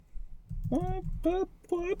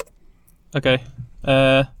Okay.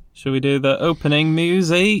 Should we do the opening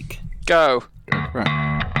music? Go. Right.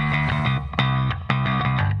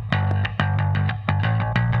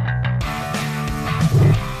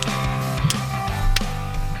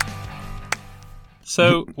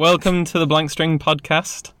 So, welcome to the Blank String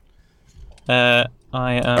Podcast. I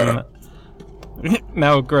am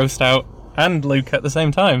now grossed out and Luke at the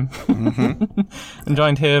same time. Mm-hmm. I'm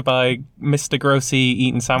joined here by Mr. Grossy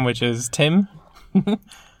eating sandwiches, Tim.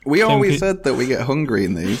 We always said that we get hungry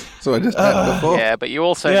in these, so I just had before. Yeah, but you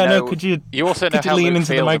also know. Could you also know could you how lean Luke into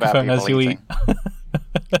the feels about microphone people as you eating.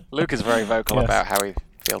 eat? Luke is very vocal Yes. about how he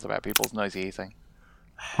feels about people's noisy eating.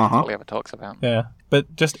 That's Uh-huh. all he ever talks about. Yeah,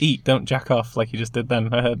 but just eat, don't jack off like you just did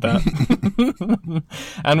then. I heard that.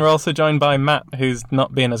 And we're also joined by Matt, who's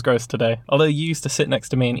not being as gross today. Although you used to sit next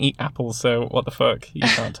to me and eat apples, so what the fuck? You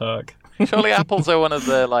can't talk. Surely apples are one of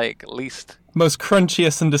the least. Most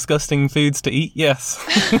crunchiest and disgusting foods to eat, yes.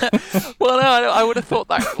 Well, no, I would have thought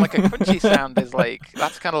that a crunchy sound is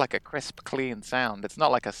that's kind of like a crisp, clean sound. It's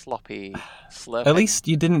not like a sloppy slurp. At least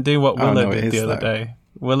you didn't do what Oh, Willow no, it did is the other though. day.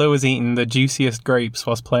 Willow was eating the juiciest grapes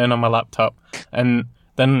whilst playing on my laptop, and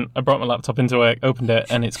then I brought my laptop into work, opened it,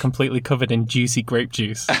 and it's completely covered in juicy grape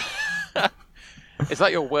juice. Is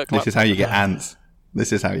that your work? This is how you get ants.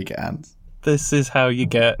 This is how you get ants. This is how you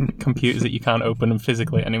get computers that you can't open them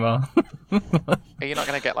physically anymore. Are you not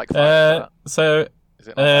going to get fired for that? So Is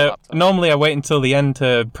it on your laptop? normally I wait until the end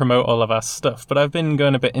to promote all of our stuff, but I've been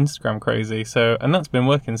going a bit Instagram crazy, and that's been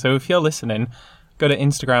working. So if you're listening, go to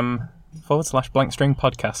Instagram /Blank String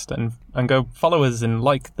Podcast and go follow us and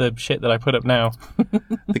like the shit that I put up now.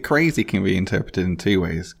 The crazy can be interpreted in two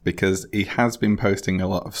ways, because he has been posting a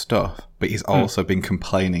lot of stuff, but he's also been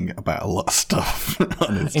complaining about a lot of stuff on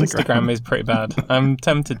Instagram. Instagram is pretty bad. I'm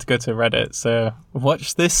tempted to go to Reddit, so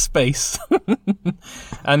watch this space.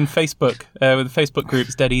 And Facebook, with the Facebook group,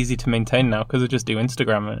 it's dead easy to maintain now because we just do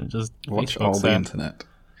Instagram and just Watch Facebook, all so- the internet.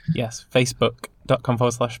 Yes,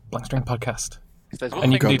 facebook.com/Blank String Podcast. If there's one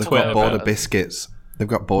and you thing can do They've Twitter got border about us- biscuits. They've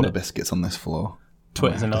got border biscuits on this floor.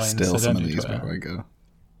 Twitter's I have to annoying, steal so some don't of do these Twitter. before I go.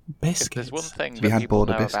 If Biscuits. there's one thing We that had people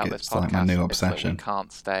border know about this biscuits, like podcast, my new it's that obsession. we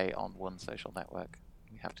can't stay on one social network.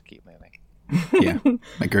 We have to keep moving. Yeah,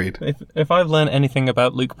 agreed. If I've learned anything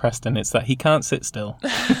about Luke Preston, it's that he can't sit still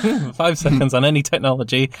 5 seconds on any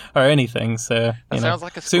technology or anything. So sounds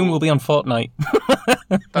like a soon school- we'll be on Fortnite.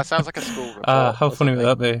 That sounds like a school report. How or funny would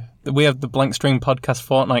something. that be? We have the Blank String Podcast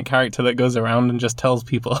Fortnite character that goes around and just tells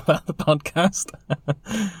people about the podcast.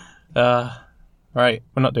 Right,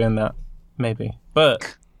 we're not doing that. Maybe.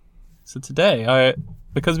 But, so today,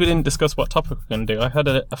 because we didn't discuss what topic we're going to do, I had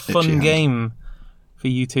a fun hand. game for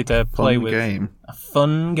you two to play Fun with. game. A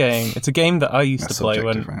fun game. It's a game that I used That's to play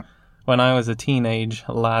subjective, right? when I was a teenage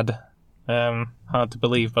lad. Hard to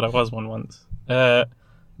believe, but I was one once.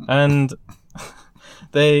 And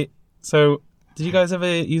so, did you guys ever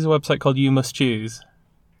use a website called You Must Choose?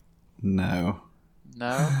 No. No,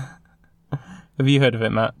 Have you heard of it,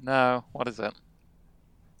 Matt? no. What is it?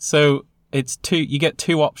 So it's you get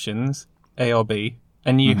two options, A or B,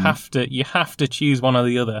 and you have to choose one or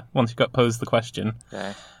the other once you've got posed the question.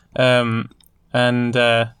 Okay.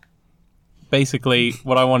 Basically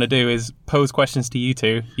what I want to do is pose questions to you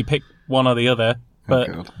two. You pick one or the other, but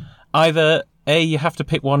Oh, God. either A, you have to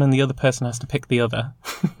pick one and the other person has to pick the other.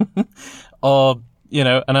 Or,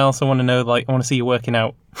 and I also want to know, I want to see you working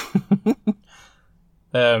out.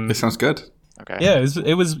 This sounds good. Okay. Yeah,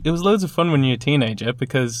 it was loads of fun when you were a teenager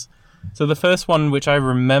because the first one which I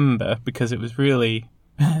remember because it was really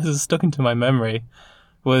it was stuck into my memory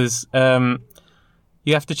was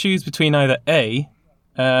you have to choose between either A,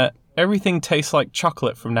 everything tastes like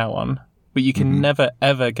chocolate from now on, but you can never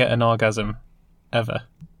ever get an orgasm ever.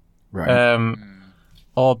 Right.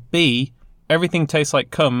 Or B, everything tastes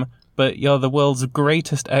like cum, but you're the world's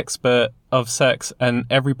greatest expert of sex, and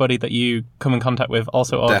everybody that you come in contact with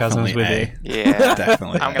also orgasms Definitely with A. you. Yeah.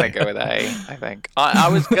 Definitely. I'm gonna go with A. I think I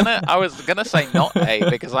was gonna say not A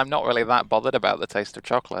because I'm not really that bothered about the taste of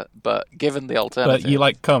chocolate. But given the alternative, But you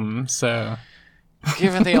like cum, so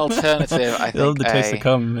given the alternative, I you love think the taste A. of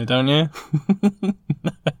cum, don't you?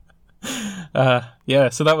 Yeah.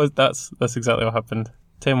 So that's exactly what happened.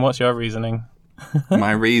 Tim, what's your reasoning?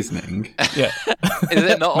 My reasoning. Yeah, Is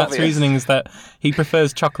it not Matt's obvious? reasoning is that he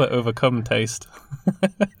prefers chocolate over cum taste.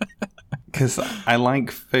 Because I like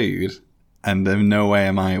food, and in no way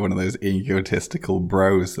am I one of those egotistical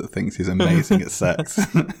bros that thinks he's amazing at sex,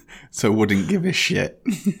 so wouldn't give a shit.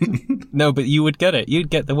 No, but you would get it. You'd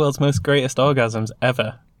get the world's most greatest orgasms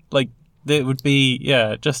ever. It would be,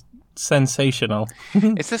 just sensational.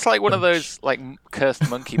 Is this like one of those like cursed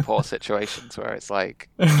monkey paw situations where it's like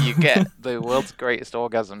you get the world's greatest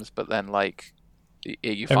orgasms, but then like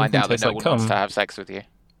you find Everything out that tastes no like one wants cum. to have sex with you?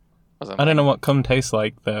 Or something? I don't know what cum tastes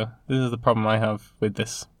like, though. This is the problem I have with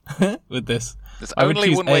this. with this. There's I would only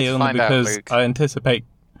choose one way A to only find out, because Luke. I anticipate...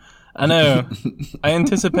 I know. I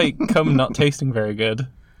anticipate cum not tasting very good.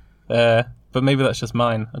 But maybe that's just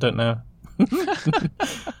mine. I don't know.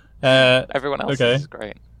 Everyone else okay. is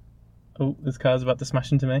great. Oh, this car's about to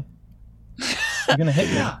smash into me. You're going to hit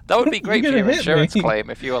me. That would be great for You're your gonna hit insurance me. claim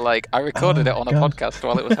if you were like, I recorded Oh it on a God. podcast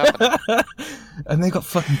while it was happening. And they got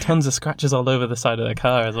fucking tons of scratches all over the side of the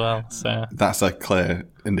car as well. So That's a clear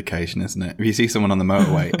indication, isn't it? If you see someone on the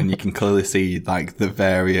motorway and you can clearly see like the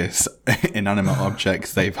various inanimate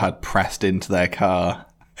objects they've had pressed into their car,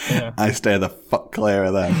 yeah. I stay the fuck clear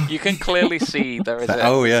of them. You can clearly see there is a...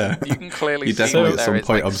 Oh yeah, You can clearly you see definitely that at there some is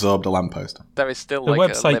point like, absorbed a lamppost. there is still The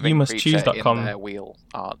like website a living creature youmustchoose.com. in their wheel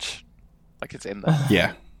arch. Like it's in there.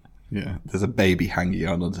 Yeah, yeah. There's a baby hanging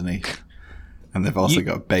on underneath, and they've also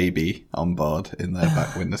got a baby on board in their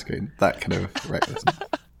back window screen. That kind of recklessness.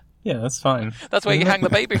 Yeah, that's fine. That's where you hang the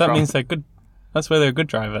baby That from. means they're good. That's where they're a good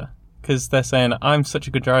driver. Because they're saying, I'm such a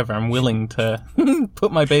good driver, I'm willing to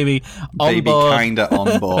put my baby on Baby board. kinda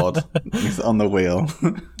on board. It's on the wheel.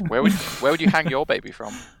 Where would you hang your baby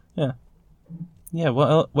from? Yeah. Yeah,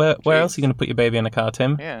 where else are you going to put your baby in a car,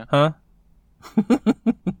 Tim? Yeah. Huh? I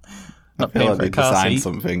Not feel paying like for they a car designed seat.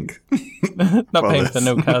 something. Not for paying this. for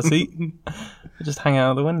no car seat. I just hang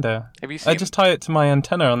out of the window. Have you I seen just tie it to my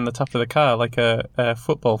antenna on the top of the car like a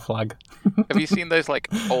football flag. Have you seen those like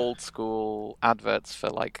old school adverts for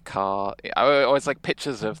like car, or it's like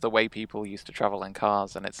pictures of the way people used to travel in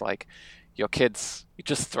cars, and it's like your kids, you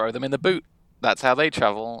just throw them in the boot. That's how they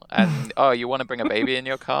travel. And oh, you want to bring a baby in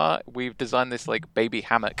your car? We've designed this like baby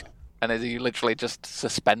hammock, and you literally just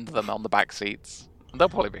suspend them on the back seats, and they'll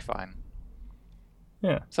probably be fine.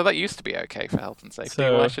 Yeah. So that used to be okay for health and safety.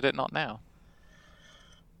 So- Why should it not now?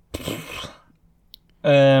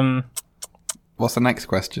 What's the next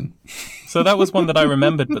question? So that was one that I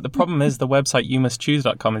remembered, but the problem is the website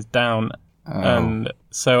youmustchoose.com is down. And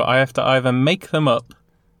so I have to either make them up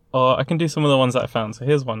or I can do some of the ones that I found. So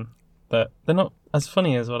here's one that they're not as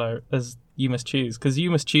funny as as You Must Choose, because You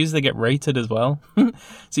Must Choose, they get rated as well.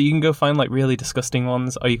 So you can go find like really disgusting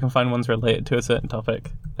ones, or you can find ones related to a certain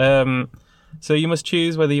topic. So you must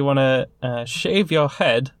choose whether you want to shave your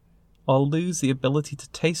head or lose the ability to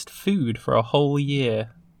taste food for a whole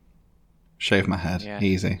year. Shave my head. Yeah.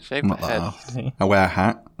 Easy. Shave I'm my not that head. hard. I wear a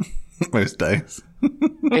hat most days.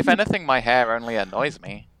 If anything, my hair only annoys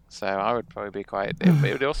me, so I would probably be quite.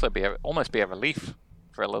 It would also be almost be a relief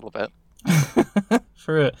for a little bit.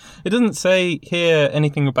 It doesn't say here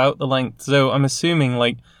anything about the length, so I'm assuming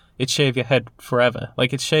like it's shave your head forever.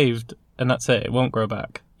 Like it's shaved and that's it. It won't grow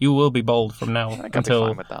back. You will be bald from now I think I'd be until.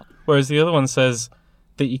 fine with that. Whereas the other one says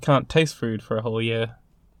that you can't taste food for a whole year.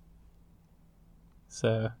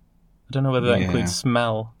 So I don't know whether that Yeah. includes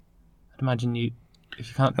smell. I'd imagine if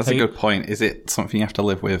you can't. That's a good point. Is it something you have to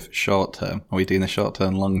live with short term? Are we doing the short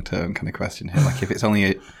term, long term kind of question here? Like if it's only,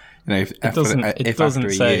 if after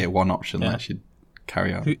a say. year, one option Yeah. lets you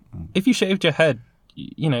carry on. If you shaved your head,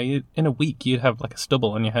 you in a week you'd have like a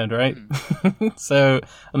stubble on your head, right? So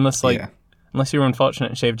unless you were unfortunate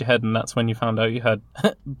and shaved your head, and that's when you found out you had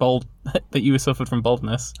that you suffered from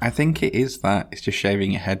baldness. I think it is that. It's just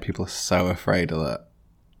shaving your head. People are so afraid of that.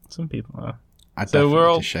 Some people are. I So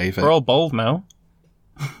definitely just shave it. we're all bald now.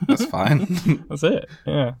 That's fine. That's it.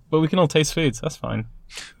 Yeah, but we can all taste foods. That's fine.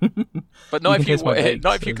 But not You if can taste my eggs,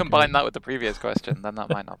 not if so you it's combine good. that with the previous question, then that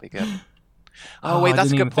might not be good. Oh, Oh wait, I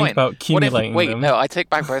that's a didn't good even think point. about What if, accumulating wait, them. no, I take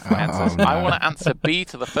back both my answers. no. I want to answer B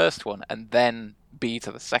to the first one and then B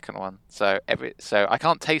to the second one. So I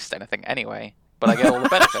can't taste anything anyway, but I get all the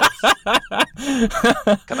benefits.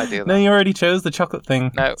 Can I do that? No, you already chose the chocolate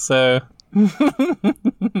thing. No. So. This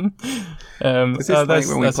is like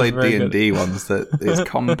when we played D&D ones that it's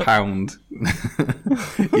compound.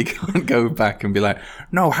 You can't go back and be like,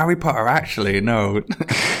 no, Harry Potter, actually, no.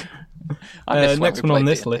 I miss when Next we one on played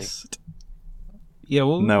this D&D. list. Yeah,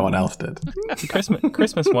 well, No one else did. the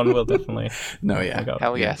Christmas one will definitely. No, yeah. go.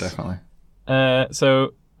 Hell Yeah, yes. definitely.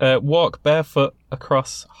 Walk barefoot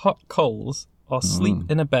across hot coals or sleep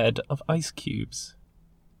in a bed of ice cubes.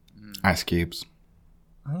 Ice cubes.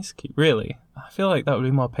 Ice cube, really? I feel like that would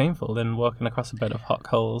be more painful than walking across a bed of hot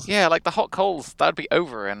coals. Yeah, like the hot coals, that'd be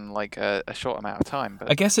over in like a short amount of time.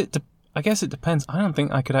 But I guess it depends. I don't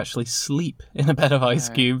think I could actually sleep in a bed of ice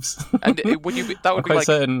cubes. and would you? That I'm would be quite like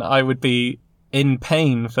certain I would be in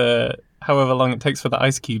pain for however long it takes for the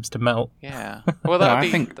ice cubes to melt. Yeah. Well, No, that would I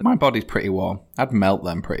be. think my body's pretty warm. I'd melt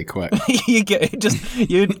them pretty quick.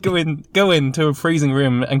 You'd go into a freezing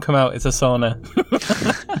room and come out, it's a sauna.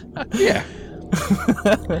 Yeah.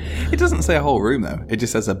 It doesn't say a whole room though. It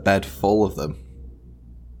just says a bed full of them.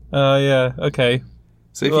 Oh yeah, okay.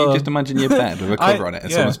 So if you just imagine your bed with a cover on it,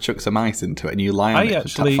 and yeah. someone's chucked some ice into it, and you lie on it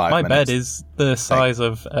for 5 my minutes. bed is the size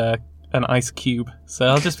of an ice cube, so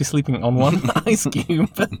I'll just be sleeping on one ice cube.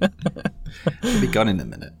 It'll be gone in a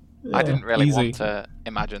minute. I didn't really easy. want to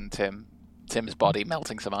imagine Tim's body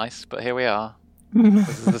melting some ice, but here we are. This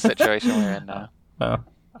is the situation we're in now. Well,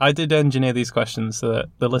 I did engineer these questions so that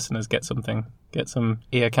the listeners get some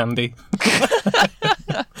ear candy.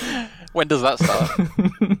 When does that start?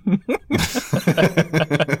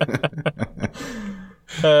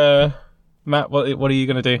 Matt, what are you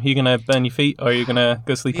gonna do? Are you gonna burn your feet, or are you gonna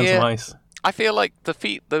go sleep on some ice? I feel like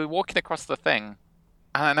the walking across the thing,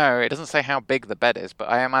 I don't know, it doesn't say how big the bed is, but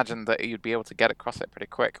I imagine that you'd be able to get across it pretty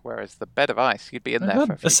quick, whereas the bed of ice, you'd be in there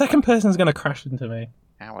for a few The second person's gonna crash into me.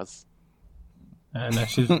 hours. No,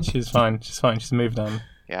 she's fine. She's fine. She's moved on.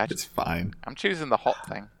 Yeah, It's fine. I'm choosing the hot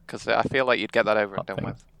thing, because I feel like you'd get that over and done thing.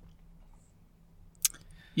 with.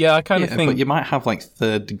 Yeah, I kind of Yeah, think. but you might have like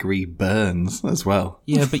 3rd-degree burns as well.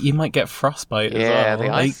 Yeah, but you might get frostbite as Yeah, well. the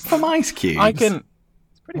Like, ice. From ice cubes. I can.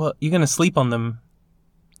 Well, you're gonna sleep on them.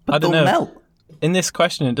 But I don't they'll know. melt. In this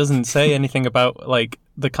question, it doesn't say anything about like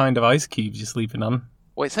the kind of ice cubes you're sleeping on,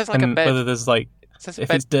 Well, it says like a and bed. whether there's like It says if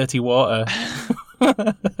bed. it's dirty water.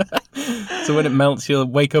 So when it melts, you'll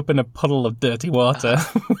wake up in a puddle of dirty water.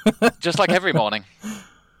 Just like every morning.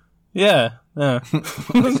 Yeah.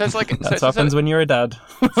 It says like That happens when you're a dad.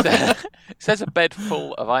 it says a bed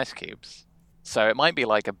full of ice cubes. So it might be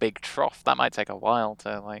like a big trough. That might take a while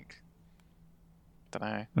to like. Don't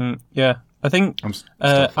know. Yeah, I think I'm still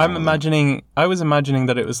fine I'm with imagining. I was imagining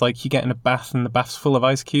that it was like you get in a bath and the bath's full of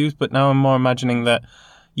ice cubes, but now I'm more imagining that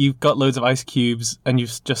you've got loads of ice cubes and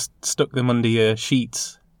you've just stuck them under your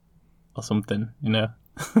sheets or something. You know.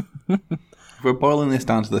 If we're boiling this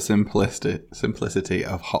down to the simplicity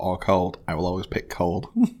of hot or cold, I will always pick cold.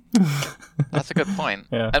 That's a good point.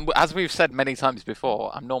 Yeah. And as we've said many times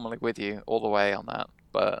before, I'm normally with you all the way on that.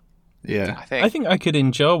 But Yeah. I I think I could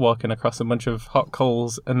endure walking across a bunch of hot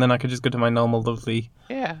coals, and then I could just go to my normal, lovely.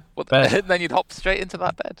 yeah. Well, Bed. then you'd hop straight into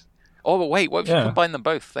that bed. Oh, but wait. What if you Yeah. combine them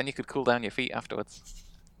both? Then you could cool down your feet afterwards.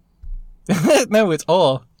 No, it's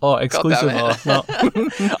or exclusive it. or not.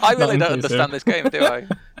 I really Not don't inclusive. understand this game, do I?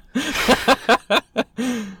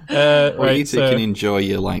 Or Right, you two so- can enjoy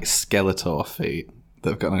your like Skeletor feet that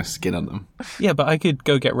have got no skin on them. Yeah, but I could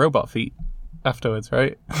go get robot feet afterwards,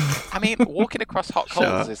 right? I mean, walking across hot Sure.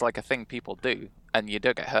 coals is like a thing people do, and you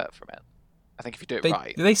don't get hurt from it. I think if you do it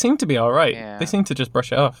right. They seem to be all right. Yeah. They seem to just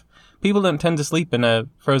brush it off. People don't tend to sleep in a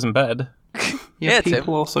frozen bed. Yeah, people Tim.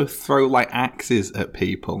 also throw like axes at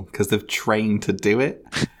people because they've trained to do it.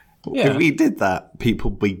 Yeah. If we did that,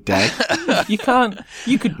 people would be dead. You can't.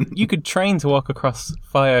 You could train to walk across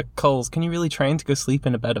fire coals. Can you really train to go sleep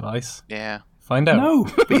in a bed of ice? Yeah. Find out. No,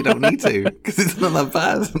 but you don't need to because it's not that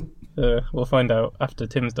bad. We'll find out after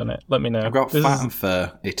Tim's done it. Let me know. I've got this fat is, and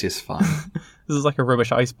fur. It is fine. this is like a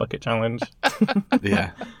rubbish ice bucket challenge.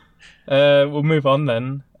 Yeah. We'll move on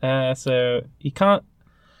then. So you can't.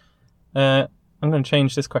 I'm going to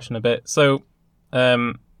change this question a bit. So,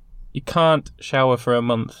 you can't shower for a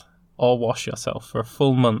month or wash yourself for a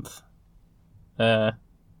full month. Or,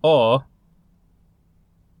 oh,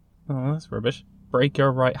 that's rubbish. Break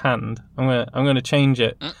your right hand. I'm gonna change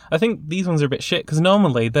it. I think these ones are a bit shit because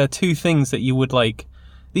normally they're two things that you would like.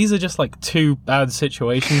 These are just like two bad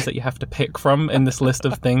situations that you have to pick from in this list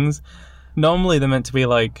of things. Normally they're meant to be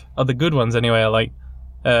like, the good ones anyway, are like,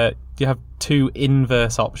 you have two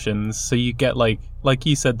inverse options. So you get like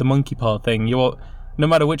you said, the monkey paw thing. No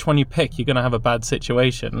matter which one you pick, you're gonna have a bad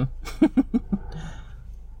situation.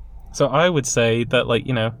 So I would say that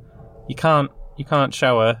you can't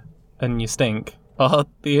shower and you stink. Or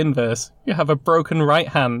the inverse, you have a broken right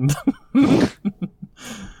hand.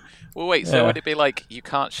 Well, wait, so Yeah. would it be like you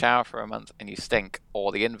can't shower for a month and you stink,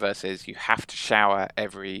 or the inverse is you have to shower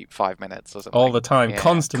every 5 minutes or something? All the time, Yeah,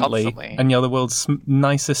 constantly, and you're the world's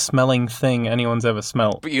nicest smelling thing anyone's ever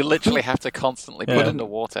smelt. But you literally have to constantly put Yeah.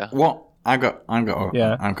 underwater. What? I've got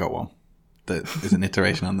Yeah. one. There's an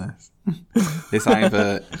iteration on this. It's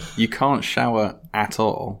either you can't shower at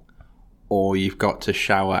all, or you've got to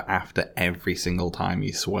shower after every single time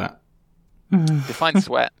you sweat. Define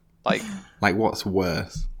sweat. Like, what's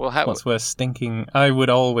worse? Well, how? What's worse, stinking? I would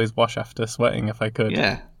always wash after sweating if I could.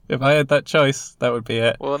 Yeah. If I had that choice, that would be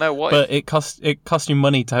it. Well, no. What? But it cost you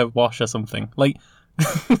money to wash or something. Like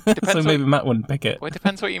So maybe Matt wouldn't pick it. Well, it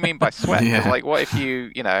depends what you mean by sweat. 'Cause, Yeah. like, what if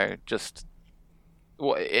you just...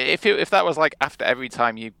 If that was like after every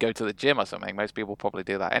time you go to the gym or something, most people probably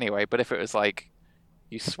do that anyway. But if it was like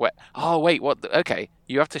you sweat... Oh, wait, what? Okay,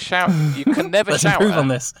 you have to shower. You can never Let's shower. improve on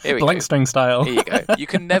this. Here we Blank go. string style. Here you go. You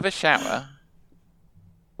can never shower.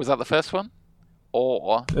 Was that the first one?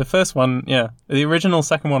 Or... The first one, yeah. The original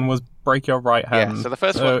second one was break your right hand. Yeah, so the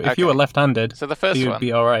first one... if you were okay. left-handed, So the first you'd one...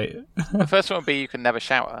 be all right. The first one would be you can never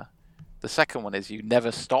shower. The second one is you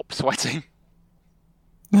never stop sweating.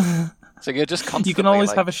 So you're just constantly... You can always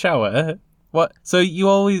like, have a shower. What? So you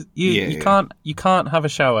always you Yeah. you can't have a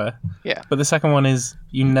shower. Yeah. But the second one is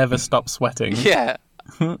you never stop sweating. Yeah.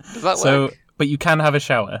 Does that So, work? but you can have a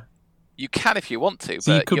shower. You can if you want to,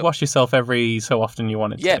 So but you could you're- wash yourself every so often you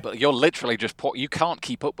wanted Yeah, to. but you're literally just you can't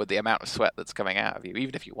keep up with the amount of sweat that's coming out of you,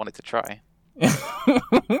 even if you wanted to try.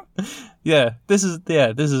 This is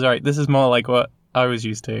right. This is more like what I was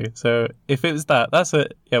used to. So if it was that's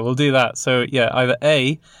it. Yeah, we'll do that. So yeah, either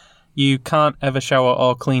A, you can't ever shower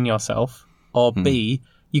or clean yourself, or B,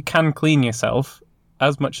 you can clean yourself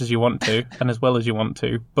as much as you want to and as well as you want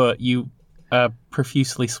to, but you are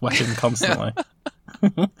profusely sweating constantly.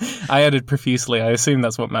 I added profusely. I assume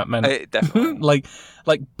that's what Matt meant. Definitely.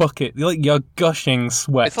 like bucket, like you're gushing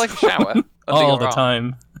sweat. It's like a shower under all your the arm.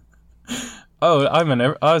 time. Oh,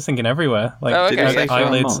 I was thinking everywhere. Like Oh, okay. Did you say for a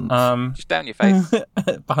eyelids, month? Just down your face.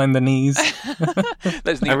 behind the knees.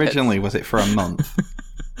 Those knee Originally, was it for a month?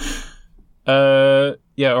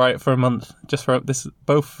 Yeah, right, for a month. Just for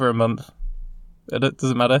both for a month. It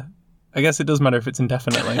doesn't matter. I guess it does matter if it's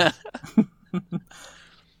indefinitely.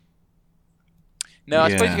 No, I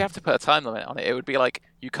suppose Yeah. you have to put a time limit on it. It would be like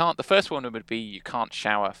you can't. The first one would be you can't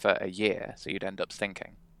shower for a year, so you'd end up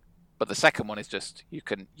stinking. But the second one is just you're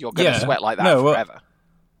going to Yeah. sweat like that No, well, forever.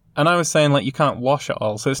 And I was saying like you can't wash at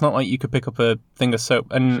all, so it's not like you could pick up a thing of soap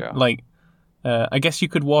and Sure. like. I guess you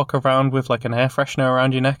could walk around with like an air freshener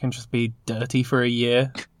around your neck and just be dirty for a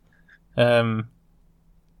year.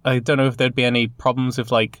 I don't know if there'd be any problems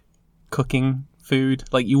with like cooking food.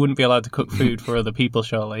 Like you wouldn't be allowed to cook food for other people,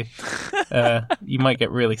 surely. You might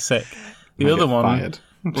get really sick. The Might other get one, fired.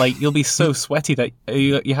 like you'll be so sweaty that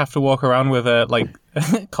you have to walk around with a like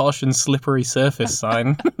caution slippery surface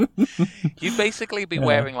sign. You'd basically be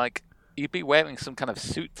wearing like you'd be wearing some kind of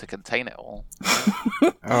suit to contain it all.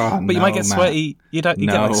 Oh, But you might get Matt. sweaty. You get like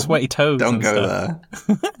No. sweaty toes. Don't and go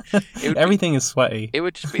stuff. there. It would Everything is sweaty. It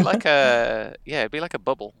would just be like it'd be like a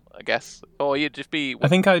bubble, I guess, or you'd just be. I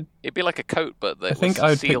think it'd be like a coat, but I think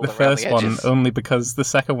I'd pick the first one only because the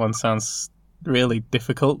second one sounds really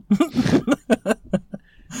difficult.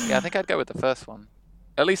 Yeah, I think I'd go with the first one.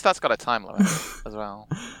 At least that's got a time limit as well.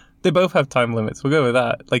 They both have time limits. We'll go with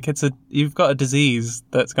that. Like you've got a disease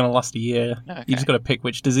that's going to last a year. Okay. You just got to pick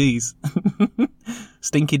which disease.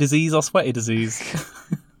 Stinky disease or sweaty disease.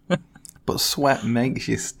 But sweat makes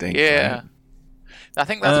you stink. Yeah. Right? I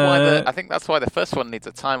think that's why the first one needs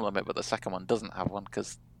a time limit, but the second one doesn't have one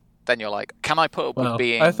because then you're like, can I put up Well, with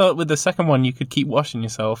being? I thought with the second one you could keep washing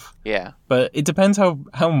yourself. Yeah. But it depends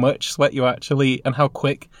how much sweat you actually and how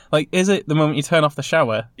quick. Like, is it the moment you turn off the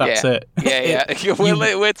shower? That's yeah. it.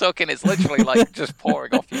 Yeah. We're talking. It's literally like just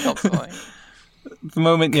pouring off you constantly. The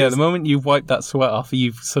moment you've wiped that sweat off,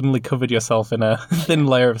 you've suddenly covered yourself in a thin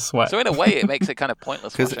layer of sweat. So in a way, it makes it kind of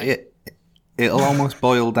pointless. Because Watching. it'll almost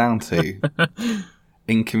boil down to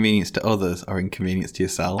inconvenience to others or inconvenience to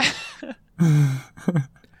yourself.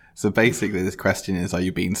 So basically, this question is: are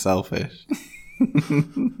you being selfish?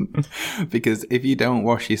 Because if you don't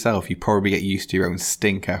wash yourself, you probably get used to your own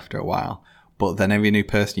stink after a while. But then every new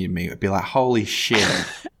person you meet would be like, "Holy shit,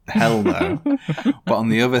 hell no!" But on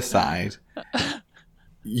the other side,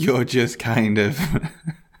 you're just kind of,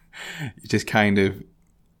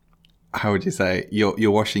 how would you say?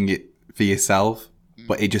 You're washing it for yourself,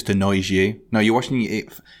 but it just annoys you. No, you're washing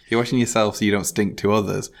yourself so you don't stink to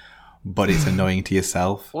others. But it's annoying to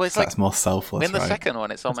yourself. Well, it's so like- that's more selfless, In the right? second one,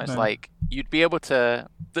 it's almost fair. like you'd be able to,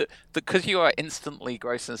 because you are instantly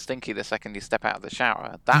gross and stinky the second you step out of the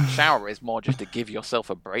shower. That shower is more just to give yourself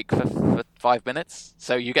a break for 5 minutes.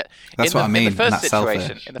 So you get. That's what I mean, In the first that's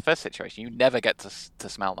situation, selfish. you never get to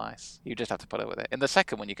smell nice. You just have to put up with it. In the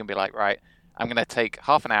second one, you can be like, right, I'm going to take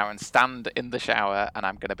half an hour and stand in the shower, and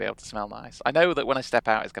I'm going to be able to smell nice. I know that when I step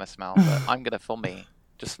out, it's going to smell, but I'm going to, for me,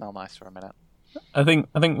 just smell nice for a minute. I think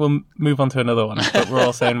we'll move on to another one, but we're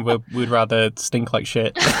all saying we'd rather stink like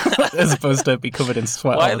shit as opposed to be covered in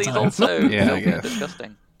sweat Why all are the these time. all so Yeah, I filthy and guess.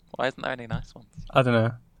 disgusting? Why isn't there any nice ones? I don't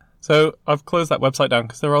know. So I've closed that website down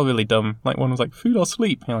because they're all really dumb. Like one was like food or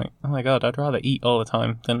sleep. You're like, oh my god, I'd rather eat all the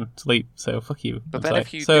time than sleep. So fuck you. But website. then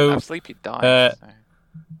if you so didn't have sleep, you'd die. uh, so.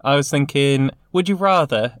 I was thinking, would you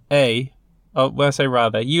rather, when I say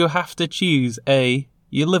rather, you have to choose A,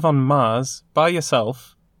 you live on Mars by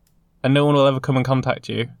yourself and no one will ever come and contact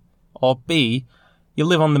you, or B, you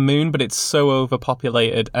live on the moon but it's so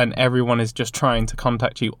overpopulated and everyone is just trying to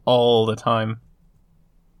contact you all the time.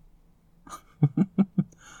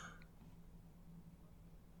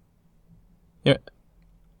 Yeah.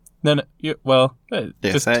 No,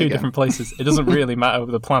 just two different places. It doesn't really matter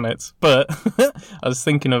with the planets, but I was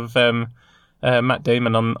thinking of Matt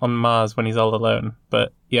Damon on Mars when he's all alone.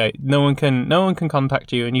 But yeah, no one can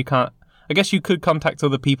contact you, and you can't. I guess you could contact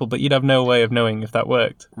other people, but you'd have no way of knowing if that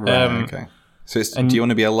worked. Right. Okay. So, do you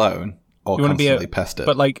want to be alone or you constantly pestered?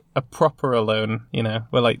 But like a proper alone,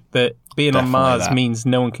 where like being on Mars means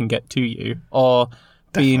no one can get to you, or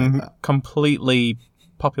being completely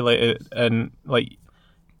populated and like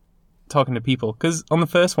talking to people. Because on the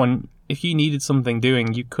first one, if you needed something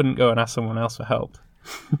doing, you couldn't go and ask someone else for help.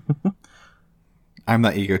 I'm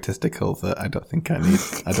that egotistical that I don't think I need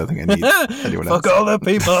anyone else. Fuck all the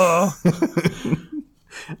people.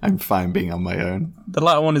 I'm fine being on my own. The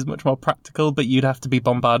latter one is much more practical, but you'd have to be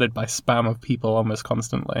bombarded by spam of people almost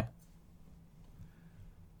constantly.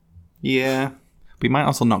 Yeah. We might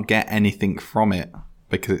also not get anything from it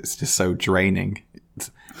because it's just so draining.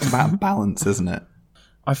 It's about balance, isn't it?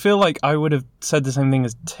 I feel like I would have said the same thing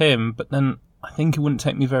as Tim, but then I think it wouldn't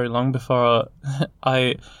take me very long before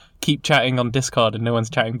I keep chatting on Discord and no one's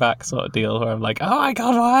chatting back sort of deal, where I'm like, oh my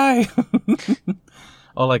god, why?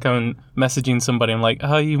 Or like I'm messaging somebody, I'm like,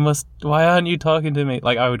 why aren't you talking to me?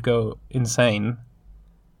 Like I would go insane.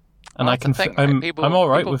 And I'm all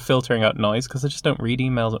right with filtering out noise because I just don't read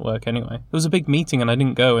emails at work anyway. There was a big meeting and I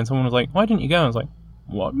didn't go, and someone was like, why didn't you go? And I was like,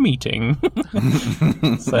 what meeting?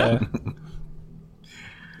 So...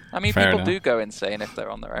 I mean, Fair people enough. do go insane if they're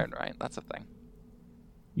on their own, right? That's a thing.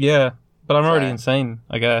 Yeah, but I'm already insane,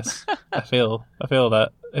 I guess. I feel that.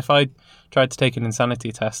 If I tried to take an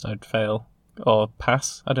insanity test, I'd fail. Or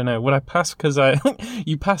pass. I don't know. Would I pass because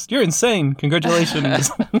you passed? You're insane.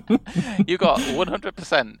 Congratulations. You got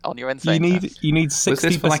 100% on your insane test. You need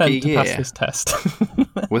 60% to pass this test.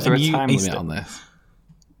 Was there a time limit on this?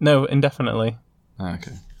 No, indefinitely. Oh,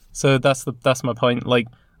 okay. So that's my point. Like,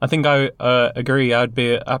 I think I agree. I'd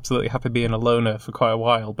be absolutely happy being a loner for quite a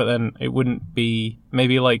while, but then it wouldn't be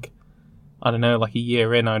maybe like, I don't know, like a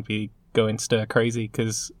year in, I'd be going stir crazy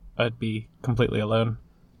because I'd be completely alone.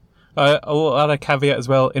 I'll add a caveat as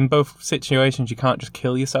well. In both situations, you can't just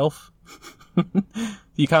kill yourself.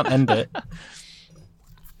 You can't end it.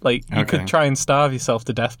 Like you could try and starve yourself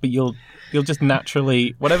to death, but you'll just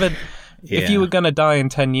naturally whatever. Yeah. If you were going to die in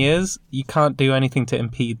 10 years, you can't do anything to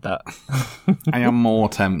impede that. I am more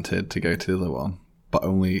tempted to go to the other one, but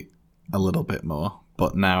only a little bit more.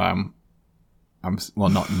 But now I'm well,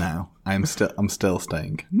 not now. I'm still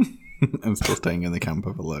staying. I'm still staying in the camp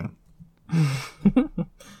of alone.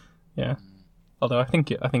 Yeah. Although I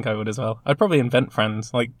think I would as well. I'd probably invent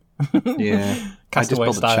friends, like yeah. Castaway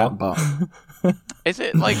I just built style. a chatbot.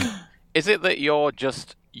 Is it that you're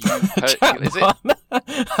just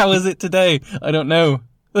How is it today? I don't know.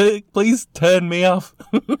 Please turn me off.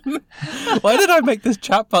 Why did I make this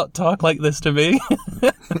chatbot talk like this to me?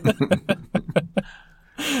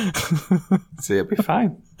 See, it'll be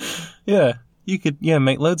fine. Yeah, you could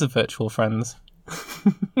make loads of virtual friends.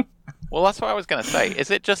 Well, that's what I was going to say.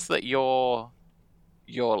 Is it just that you're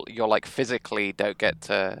like physically don't get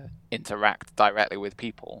to interact directly with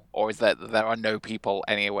people, or is that there are no people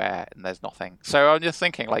anywhere and there's nothing? So I'm just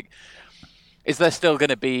thinking, like, is there still going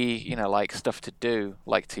to be like stuff to do,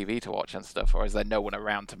 like TV to watch and stuff, or is there no one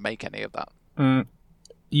around to make any of that?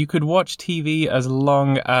 You could watch TV as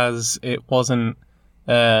long as it wasn't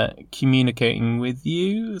communicating with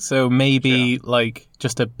you. So maybe like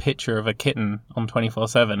just a picture of a kitten on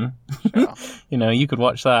 24/7. Sure. You could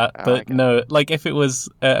watch that, but no, like if it was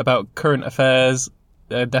about current affairs,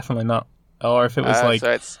 definitely not. Or if it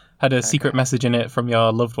was had a secret message in it from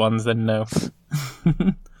your loved ones, then no.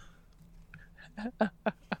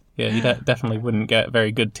 Yeah, you definitely wouldn't get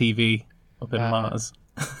very good TV up in Mars.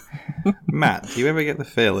 Matt, do you ever get the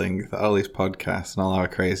feeling that all these podcasts and all our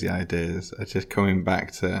crazy ideas are just coming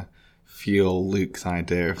back to fuel Luke's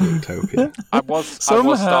idea of Lootopia? I was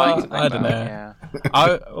starting to think I don't know.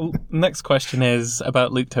 Yeah. Next question is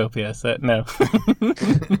about Lootopia. So no.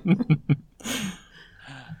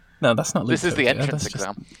 No, that's not Lootopia. This is the entrance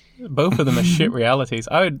exam. Both of them are shit realities.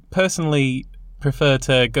 I would personally prefer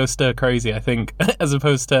to go stir crazy, I think, as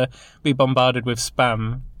opposed to be bombarded with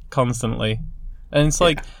spam constantly. And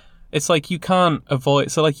it's like you can't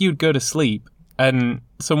avoid. So like you'd go to sleep and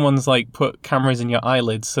someone's like put cameras in your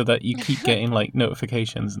eyelids so that you keep getting like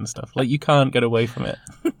notifications and stuff. Like you can't get away from it.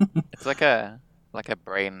 It's like a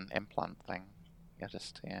brain implant thing.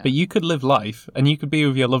 Yeah. But you could live life and you could be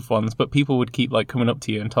with your loved ones, but people would keep like coming up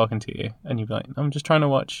to you and talking to you, and you'd be like, I'm trying to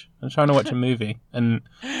watch a movie, and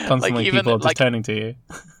constantly even, people are just turning to you.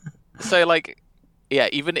 So like, yeah,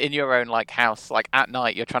 even in your own like house, like at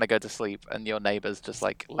night you're trying to go to sleep and your neighbour's just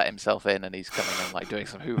like let himself in and he's coming and like doing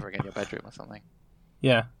some hoovering in your bedroom or something.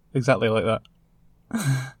 Yeah, exactly like that.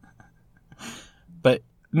 But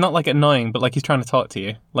not like annoying, but like he's trying to talk to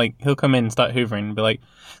you. Like he'll come in, start hoovering, and be like,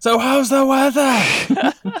 "So how's the weather?"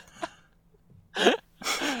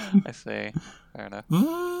 I see. Fair enough.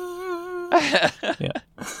 Yeah.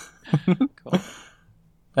 Cool.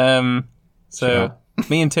 So Sure.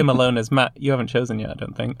 me and Tim alone as Matt. You haven't chosen yet, I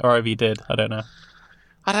don't think, or if you did, I don't know.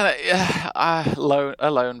 I don't know. Yeah,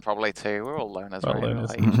 alone probably too. We're all loners, Well, right? loners,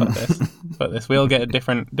 Like- like this. But this, we all get a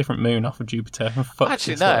different moon off of Jupiter. Fuck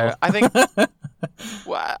Actually, this no. world. I think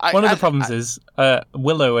One of the problems is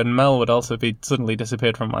Willow and Mel would also be suddenly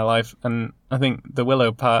disappeared from my life, and I think the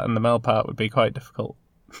Willow part and the Mel part would be quite difficult.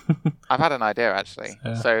 I've had an idea actually.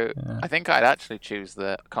 So yeah. I think I'd actually choose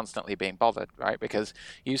the constantly being bothered, right? Because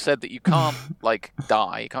you said that you can't like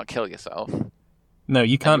die, you can't kill yourself, No,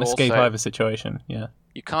 you can't you escape also- either situation. Yeah.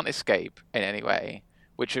 you can't escape in any way,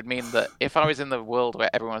 which would mean that if I was in the world where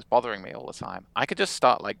everyone's bothering me all the time, I could just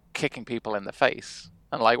start like kicking people in the face.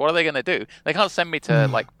 And like, what are they going to do? They can't send me to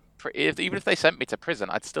like, even if they sent me to prison,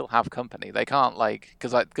 I'd still have company. They can't like,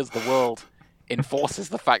 because the world enforces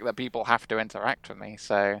the fact that people have to interact with me.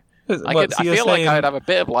 So I feel like I'd have a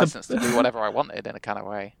bit of license to do whatever I wanted in a kind of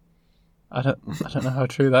way. I don't know how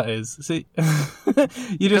true that is. See,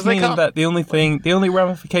 you just they mean can't- that the only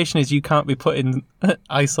ramification is you can't be put in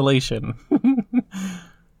isolation.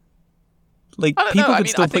 Like I don't people know, I could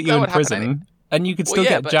mean, still I put think you that in would happen prison, and you could Well, still yeah,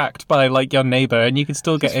 get but- jacked by like your neighbor, and you could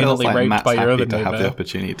still get Feels anally like raped Matt's by your happy other to have the neighbor.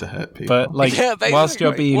 opportunity to hurt people. But like, Yeah, whilst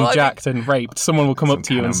you're basically. being Well, I think- jacked and raped, someone will come up Some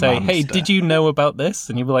to you kind and of say, "Hey, monster. did you know about this?"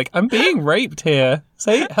 And you'll be like, "I'm being raped here.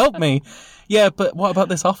 Say, help me." Yeah, but what about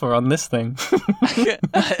this offer on this thing?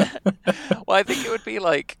 Well, I think it would be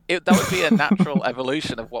like that would be a natural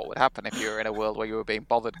evolution of what would happen if you were in a world where you were being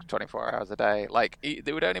bothered 24 hours a day. Like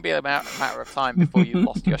there would only be a matter of time before you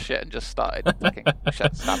lost your shit and just started fucking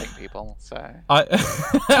stabbing people. So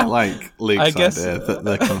I like Luke's I guess- idea that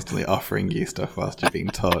they're constantly offering you stuff whilst you're being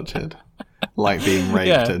tortured. Like being raped,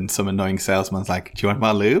 Yeah. and some annoying salesman's like, "Do you want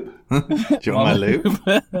my lube? Do you want my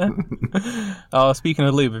lube?" Oh, speaking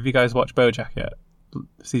of lube, have you guys watched BoJack yet?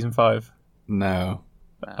 Season 5. No,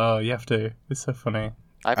 Oh, you have to. It's so funny.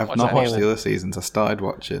 I haven't I've watched not any watched of the it. other seasons. I started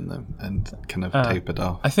watching them and kind of tapered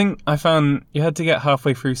off. I think I found you had to get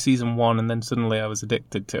halfway through season 1, and then suddenly I was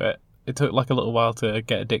addicted to it. It took like a little while to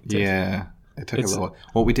get addicted. Yeah, it took It's- a little.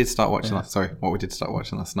 What we did start watching last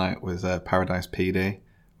night was Paradise PD,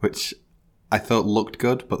 which I thought looked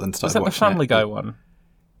good, but then started Was that the watching Family it. Guy one?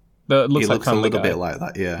 That looks He like looks a Family little Guy. bit like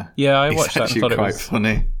that, yeah. Yeah, I He's watched that and actually thought it quite was.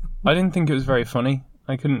 funny. I didn't think it was very funny.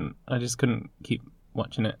 I just couldn't keep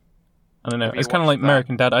watching it. I don't know. Have you It's kind of like watched that?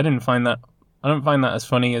 American Dad. I don't find that as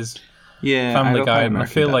funny as. Yeah, Family I don't Guy, find and I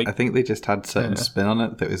American feel Dad. like- I think they just had certain Yeah. spin on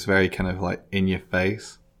it that was very kind of like in your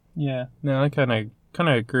face. Yeah, no, I kind of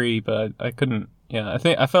agree, but I couldn't. Yeah,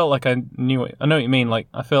 I felt like I knew it. I know what you mean. Like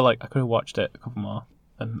I feel like I could have watched it a couple more,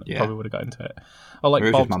 and Yeah. probably would have got into it. Or like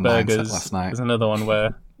Maybe it was Bob's my mindset Burgers last night. is another one where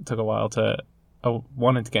it took a while to. I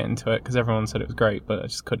wanted to get into it because everyone said it was great, but I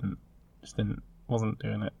just couldn't. Wasn't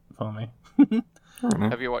doing it for me. I don't know.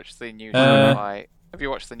 Have you watched the new Uh, show by? Have you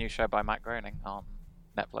watched the new show by Matt Groening on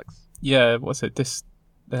Netflix? Yeah, what's it?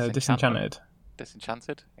 Disenchanted. Disenchanted.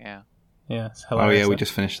 Disenchanted? Yeah, Yeah, it's Oh hilarious. yeah, we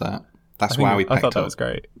just finished that. That's I think why we I picked thought that up was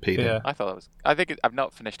great. PD. Yeah, I thought that was. I think I've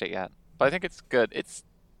not finished it yet, but I think it's good. It's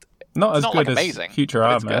not as not, good like, as amazing, but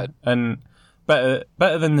Futurama, it's good. and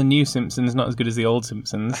better than the new Simpsons. Not as good as the old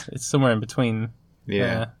Simpsons. It's somewhere in between.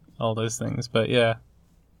 Yeah. All those things. But yeah,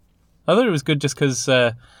 I thought it was good just because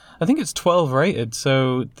I think it's 12 rated,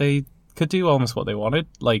 so they could do almost what they wanted.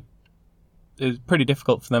 Like, it was pretty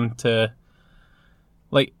difficult for them to,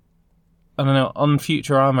 like, I don't know, on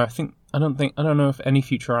Futurama, I don't know if any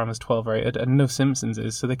Futurama is 12 rated, and no Simpsons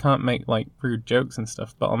is, so they can't make, like, rude jokes and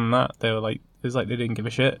stuff. But on that, they were like, it was like they didn't give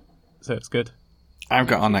a shit, so it's good. I've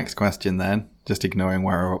got our next question then, just ignoring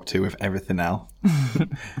where we're up to with everything else.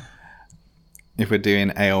 If we're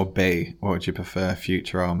doing A or B, what would you prefer,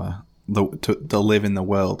 Futurama? To live in the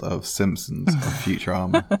world of Simpsons or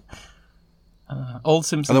Futurama? Old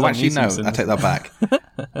Simpsons Although and actually, new no, Simpsons. I take that back.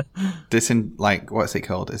 What's it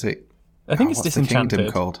called? Is it? I think it's what's Disenchanted. the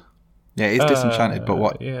kingdom called? Yeah, it is Disenchanted,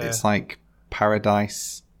 but yeah. it's like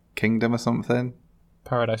Paradise Kingdom or something.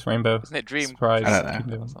 Paradise Rainbow. Isn't it Dream? Surprise I don't know.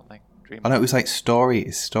 Kingdom. Or something. Dream. Oh no, it was like story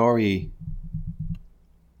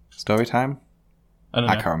time. I don't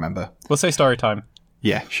know. I can't remember. We'll say story time.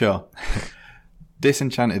 Yeah, sure.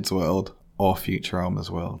 Disenchanted's world or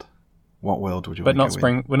Futurama's world. What world would you? But want not to go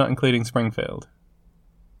Spring. We're not including Springfield.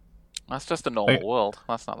 That's just a normal world.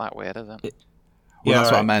 That's not that weird, is it? Well, Yeah, that's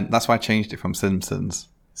what I right. meant. That's why I changed it from Simpsons.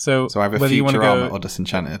 So So either whether you want to Futurama go or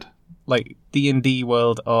Disenchanted. like D&D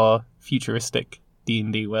world or futuristic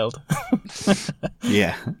D&D world.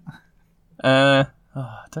 Yeah. I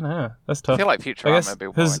don't know. That's I tough. feel like I Futurama guess would be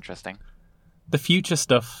more 'cause interesting. the future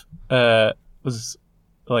stuff was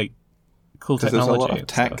like cool Because there's a technology. lot of and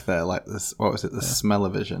tech stuff. there, like this. What was it? The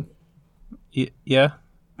smell-o-vision, Yeah.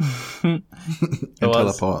 and There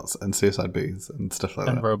was. teleports, and suicide booths, and stuff like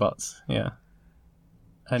And that. robots. Yeah.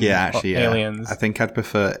 And Yeah, actually, yeah. aliens. I think I'd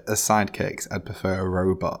prefer as sidekicks. I'd prefer a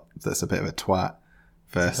robot that's a bit of a twat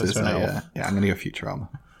versus an elf. yeah. I'm gonna go Futurama.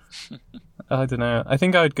 I don't know. I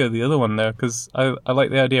think I would go the other one though, because I like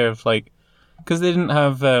the idea of like, because they didn't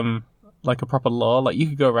have like a proper law. Like you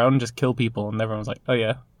could go around and just kill people, and everyone was like, "Oh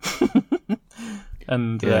yeah."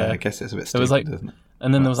 And Yeah, I guess it's a bit stupid, there was like, isn't it?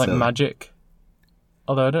 and then there was like silly. magic.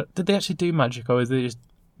 Although did they actually do magic, or is they just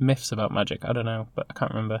myths about magic? I don't know, but I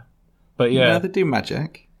can't remember. But Yeah, yeah, they do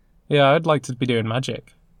magic. yeah, I'd like to be doing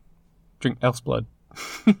magic. Drink elf's blood.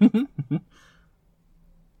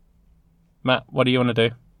 Matt, what do you want to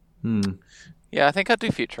do? Yeah, I think I'd do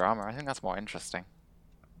Futurama. I think that's more interesting.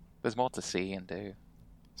 There's more to see and do.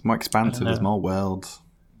 It's more expansive. There's know. more worlds.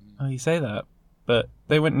 Oh, you say that, but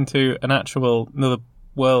they went into another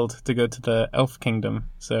world to go to the Elf Kingdom.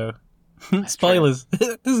 So, spoilers.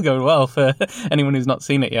 This is going well for anyone who's not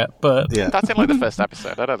seen it yet. But Yeah. That's in like the first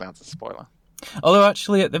episode. I don't think that's a spoiler. although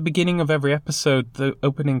actually, at the beginning of every episode, the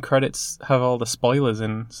opening credits have all the spoilers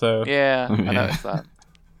in. So, Yeah, I Yeah. noticed that.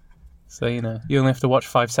 so you know, you only have to watch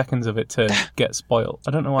 5 seconds of it to get spoiled.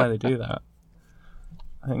 I don't know why they do that.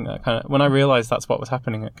 I think that kind of when I realised that's what was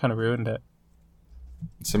happening, it kind of ruined it.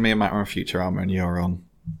 So me and Matt are on Futurama, and you're on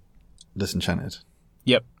Disenchanted.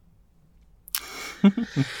 Yep.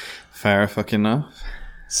 Fair fucking enough.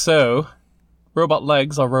 So, robot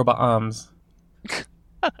legs or robot arms?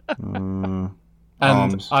 And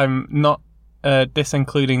Arms. I'm not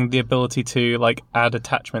disincluding the ability to like add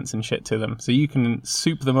attachments and shit to them, so you can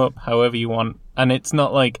soup them up however you want, and it's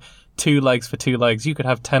not like 2 legs for 2 legs. You could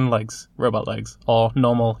have 10 legs, robot legs, or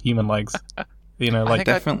normal human legs. You know, like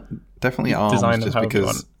think Definitely arms, design them just however you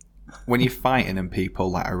because when you're fighting and people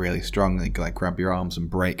like are really strong, they like grab your arms and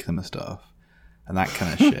break them and stuff, and that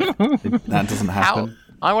kind of shit. That doesn't How? happen.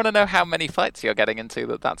 I want to know how many fights you're getting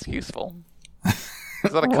into that's useful.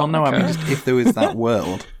 Is that a Well, no, I common mean occurrence? just if there was that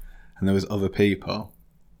world and there was other people.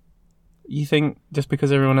 you think just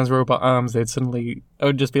because everyone has robot arms, they'd suddenly it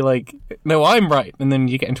would just be like, no, I'm right, and then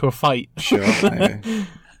you get into a fight. Sure, maybe.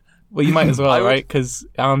 Well, you might as well, I would- right? Because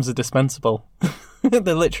arms are dispensable.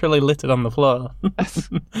 They're literally littered on the floor. I I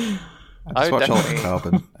just would watched Altered definitely-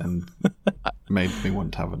 Carbon and made me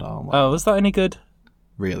want to have an arm. Oh, was that any good?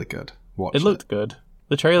 Really good. Watch It looked good.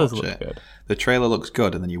 The trailers Watch looked it. good. The trailer looks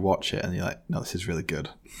good, and then you watch it, and you're like, "No, this is really good."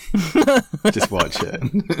 Just watch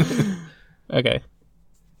it. Okay.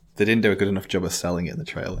 They didn't do a good enough job of selling it in the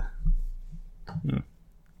trailer.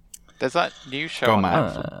 There's that new show. Go on on,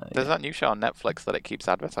 Matt. Netflix. There's that new show on Netflix that it keeps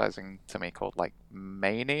advertising to me called like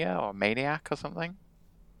Mania or Maniac or something,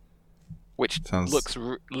 which Sounds looks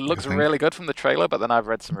thing. really good from the trailer. But then I've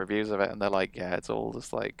read some reviews of it, and they're like, "Yeah, it's all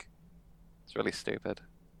just like it's really stupid.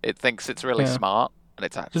 It thinks it's really Yeah. smart, and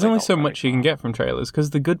it's actually There's only not so very much you can get from trailers because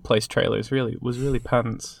the Good Place trailer was really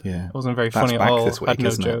pants. Yeah. It wasn't very That's funny at back all. this week, Had no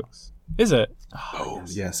isn't it? jokes. Is it? Oh,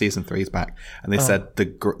 yeah, season 3's back, and they said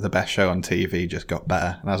the best show on TV just got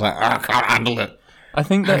better, and I was like, I can't handle it. I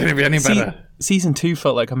think How that can it be any better? season 2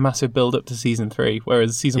 felt like a massive build up to season 3,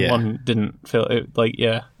 whereas season Yeah. 1 didn't feel it. Like,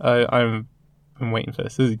 yeah, I'm waiting for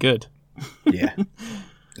this. This is good. Yeah.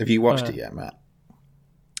 Have you watched it yet, Matt?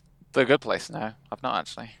 The Good Place. No, I've not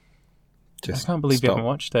actually. Just I can't believe you stop. haven't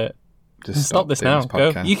watched it. Just Stop this doing now.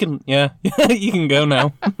 Go. podcast. You can. Yeah, you can go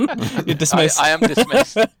now. You're dismissed. I am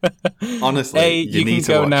dismissed. Honestly, A, you you need can to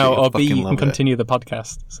go watch now, it. You'll or B, you fucking can love it. continue the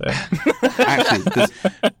podcast. So, Actually,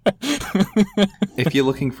 if you're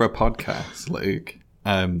looking for a podcast, Luke,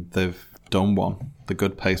 they've done one, the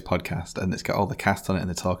Good Place podcast, and it's got all the cast on it, and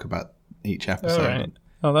they talk about each episode. all right.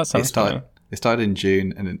 Oh, that It sounds funny. started in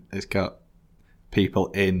June, and it's got people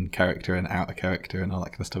in character and out of character and all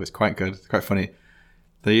that kind of stuff. It's quite good. It's quite funny.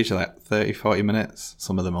 They're usually like 30, 40 minutes.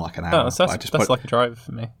 Some of them are like an hour. Oh, so that's like a drive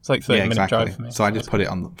for me. It's like 30-minute drive for me. So I just put it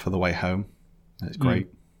on for the way home. And it's great.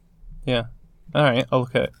 Yeah. All right. I'll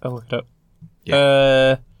look it up.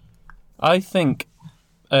 Yeah. I think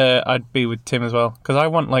I'd be with Tim as well, because I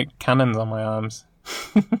want, like, cannons on my arms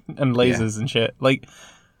and lasers and shit. Like,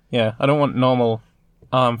 yeah, I don't want normal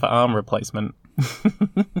arm-for-arm replacement.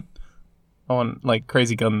 I want, like,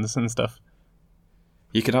 crazy guns and stuff.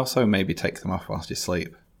 You could also maybe take them off whilst you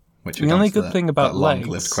sleep. Which The only good thing about that long-lived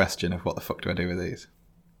legs... question of what the fuck do I do with these?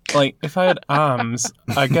 Like, if I had arms,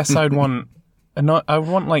 I guess I'd want... I would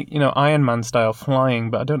want, like, you know, Iron Man style flying,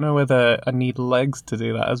 but I don't know whether I need legs to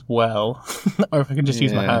do that as well. Or if I can just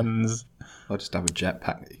use my hands. Or just have a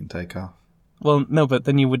jetpack that you can take off. Well, no, but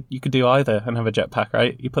then you could do either and have a jetpack,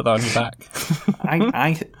 right? You put that on your back.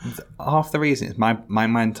 Half the reason is my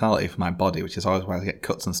mentality for my body, which is always why I get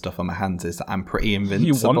cuts and stuff on my hands, is that I'm pretty You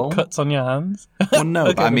invincible. want cuts on your hands? Well, no,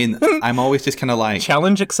 Okay. but I mean, I'm always just kind of like,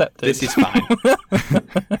 Challenge accepted. this is fine.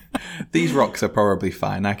 These rocks are probably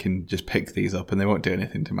fine. I can just pick these up and they won't do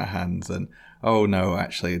anything to my hands. And oh no,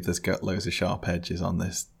 actually, there's got loads of sharp edges on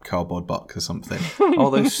this cardboard box or something.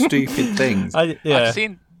 All those stupid things.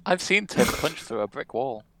 I've seen Tim punch through a brick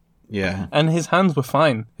wall. Yeah. And his hands were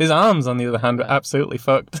fine. His arms, on the other hand, were absolutely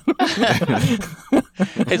fucked.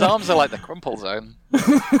 His arms are like the crumple zone,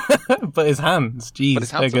 But his hands, jeez, but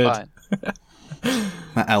his hands they're are good. fine.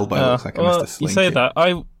 My elbow looks like a Mr. Slinky. You say that.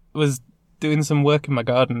 I was doing some work in my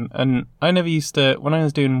garden, and I never used to, when I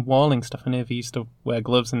was doing walling stuff, I never used to wear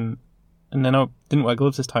gloves, and then I didn't wear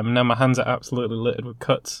gloves this time, and now my hands are absolutely littered with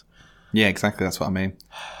cuts. Yeah, exactly. That's what I mean.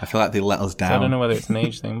 I feel like they let us down. So I don't know whether it's an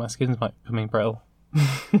age thing. My skin's becoming brittle.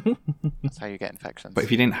 That's how you get infections. But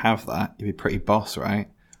if you didn't have that, you'd be pretty boss, right?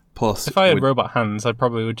 Plus, If I had robot hands, I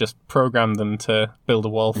probably would just program them to build a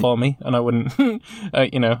wall for me, and I wouldn't, I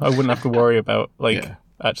wouldn't have to worry about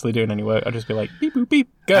actually doing any work. I'd just be like, beep boop beep,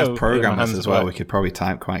 go. as programmers as well, work. we could probably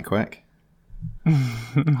type quite quick.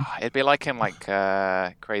 It'd be like in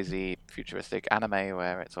crazy futuristic anime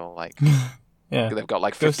where it's all like Yeah, they've got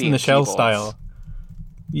like 15 Ghost in the Shell keyboards. style.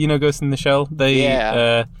 You know, Ghost in the Shell.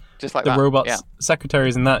 Just like The that. robots, Yeah.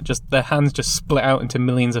 secretaries, and that just their hands just split out into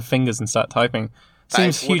millions of fingers and start typing. That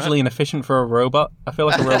Seems is hugely inefficient for a robot. I feel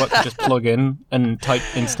like a robot could just plug in and type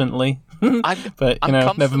instantly. But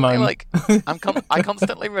I'm never mind. Like, I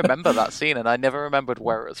constantly remember that scene, and I never remembered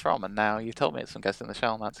where it was from. And now you told me it's from Ghost in the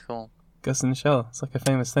Shell, and that's cool. Ghost in the Shell. It's like a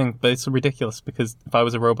famous thing, but it's ridiculous because if I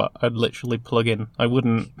was a robot, I'd literally plug in. I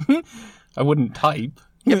wouldn't. I wouldn't type.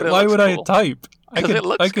 Yeah, but it Why looks would cool. I type? Because it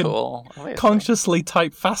looks I could cool. Obviously. consciously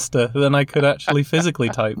type faster than I could actually physically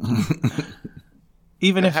type.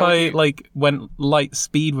 Even if How would I you- went light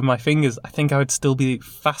speed with my fingers, I think I would still be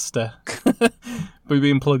faster by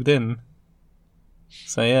being plugged in.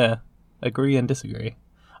 So yeah, agree and disagree.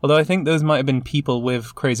 Although I think those might have been people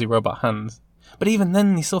with crazy robot hands. But even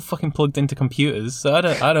then, he's still fucking plugged into computers, so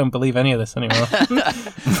I don't believe any of this anymore.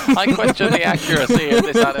 I question the accuracy of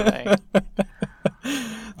this anime.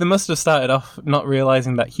 They must have started off not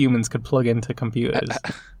realizing that humans could plug into computers.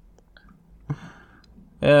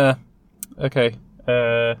 Yeah. Okay.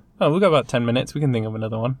 We've got about 10 minutes. We can think of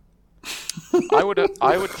another one. I would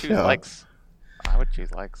choose Yeah. legs. I would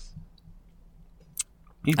choose legs.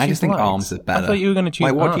 You I choose just think legs? arms are better. I thought you were going to choose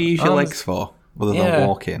Like, what do you use your arms legs for? Other Yeah. than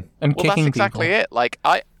walking? and Well, kicking that's exactly people. it. Like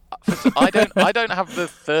I don't have the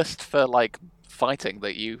thirst for like fighting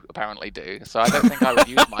that you apparently do. So I don't think I would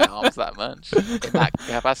use my arms that much in that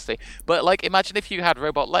capacity. But like, imagine if you had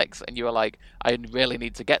robot legs and you were like, I really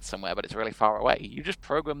need to get somewhere, but it's really far away. You just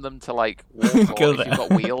program them to like walk, Go or if there. you've got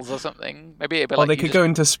wheels or something. Maybe it'd be Or like they you could just- go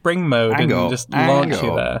into spring mode Angle. and just launch you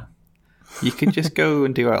Angle. there. You could just go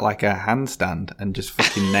and do like a handstand and just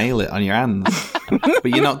fucking nail it on your hands. But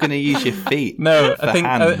you're not going to use your feet. No, for I think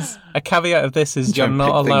hands. a caveat of this is Try you're and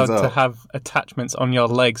not pick allowed things to up. have attachments on your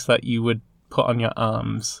legs that you would put on your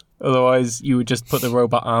arms. Otherwise, you would just put the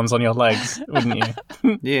robot arms on your legs, wouldn't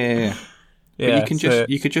you? Yeah. Yeah, But so-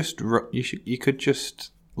 you could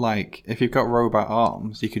just like, if you've got robot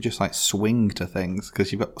arms, you could just like swing to things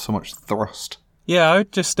because you've got so much thrust. Yeah, I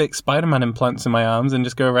would just stick Spider-Man implants in my arms and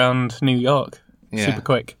just go around New York Yeah. super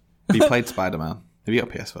quick. Have you played Spider-Man? Have you got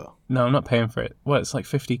PS4? No, I'm not paying for it. What, it's like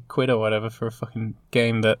 50 quid or whatever for a fucking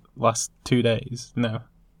game that lasts 2 days? No.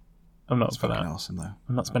 I'm not It's for fucking that. awesome though.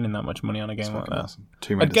 I'm not spending that much money on a It's game like fucking that. awesome.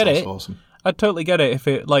 Tomb I'd Raider's get also it. awesome. I'd totally get it if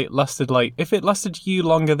it if it lasted you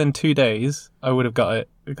longer than 2 days, I would have got it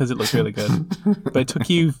because it looks really good. But it took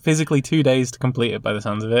you physically 2 days to complete it by the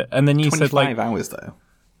sounds of it. And then you 25 said like hours though.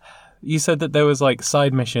 you said that there was like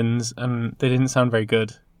side missions and they didn't sound very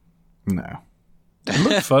good. No. It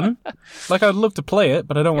looked fun. Like I'd love to play it,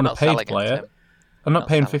 but I don't You're want not to pay to selling play it, it. Tim. I'm not Not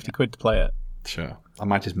paying selling 50 quid to play it. Sure. I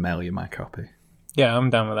might just mail you my copy. Yeah, I'm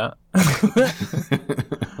down with that.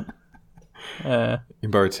 You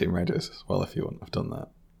can borrow Tomb Raiders as well if you want. I've done that.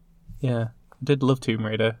 Yeah, I did love Tomb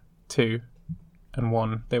Raider 2 and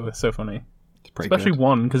 1. They were so funny. It's pretty Especially good.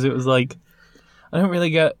 1, because it was like, I don't really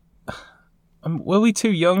get... were we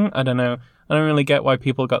too young? I don't know. I don't really get why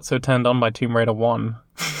people got so turned on by Tomb Raider 1.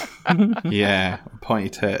 Yeah, pointy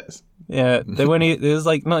tits. Yeah, they weren't. It was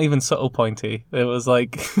like not even subtle pointy. It was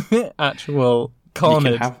like actual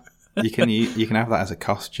cornered. You can have that as a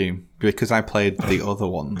costume because I played the other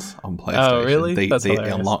ones on PlayStation. Oh, really? They That's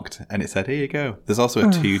hilarious. unlocked and it said, "Here you go." There's also a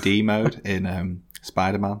 2D mode in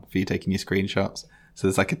Spider-Man for you taking your screenshots. So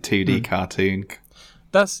there's like a 2D cartoon.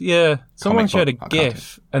 That's Someone shared a book, not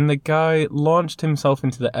GIF, and the guy launched himself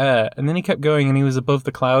into the air, and then he kept going, and he was above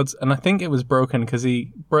the clouds. And I think it was broken because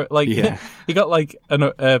he Yeah. he got like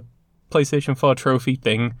a PlayStation 4 trophy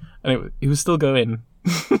thing, and he was still going.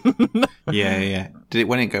 Yeah.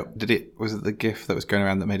 Was it the GIF that was going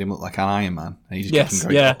around that made him look like an Iron Man? And he just Yes, kept on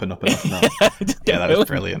going yeah. up and up and up and up. Yeah, that was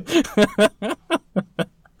brilliant.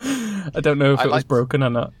 I don't know if I it was liked- broken or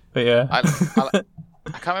not, but yeah. I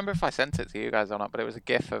can't remember if I sent it to you guys or not, but it was a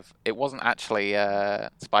GIF of. It wasn't actually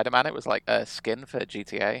Spider-Man. It was like a skin for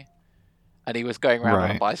GTA, and he was going around on a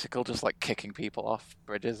Right. bicycle, just like kicking people off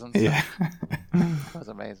bridges and stuff. Yeah. It was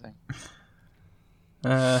amazing.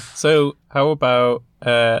 So how about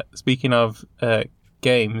speaking of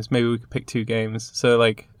games, maybe we could pick 2 games. So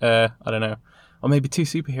like I don't know, or maybe 2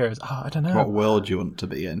 superheroes. Oh, I don't know. What world do you want to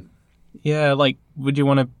be in? Yeah, like would you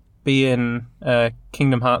want to be in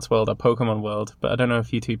Kingdom Hearts world or Pokemon world? But I don't know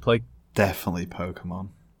if you two play. Definitely Pokemon.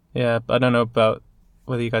 Yeah, but I don't know about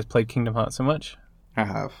whether you guys played Kingdom Hearts so much. I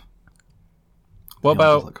have. What Yeah, it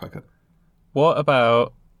does about look quite good. what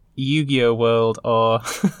about Yu-Gi-Oh world or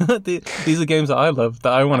these are games that I love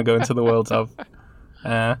that I want to go into the worlds of.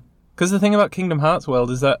 Because the thing about Kingdom Hearts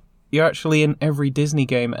world is that you're actually in every Disney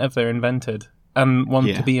game ever invented and one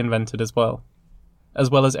Yeah. to be invented as well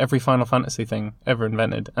as every Final Fantasy thing ever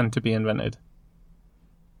invented and to be invented.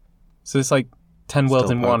 So it's like 10 worlds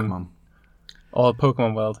Still in Pokemon. one, or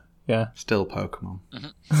Pokemon world. Yeah, Still Pokemon.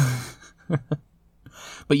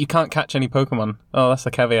 but you can't catch any Pokemon. Oh, that's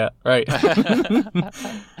the caveat, right?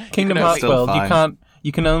 Kingdom Hearts Still world, fine.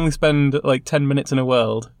 you can only spend like 10 minutes in a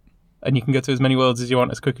world, and you can go to as many worlds as you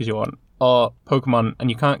want as quick as you want. Or Pokemon, and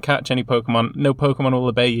you can't catch any Pokemon. No Pokemon will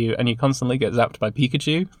obey you, and you constantly get zapped by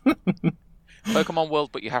Pikachu. Pokemon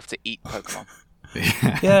World, but you have to eat Pokemon.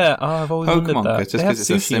 Yeah, I've always wondered Pokemon, that. just They have 'cause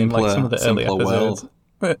it's a sushi in like some of simpler- the early simpler episodes. world.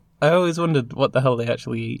 But I always wondered what the hell they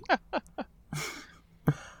actually eat.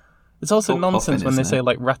 It's also Called nonsense Puffin, when they isn't say it?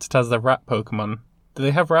 like Rattata's the rat Pokemon. Do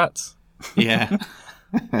they have rats? Yeah.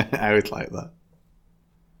 I would like that.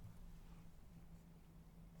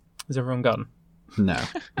 Is everyone gone? No.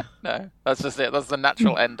 No, that's just it. That's the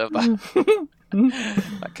natural end of that.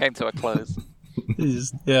 That came to a close.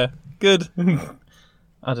 Yeah, good.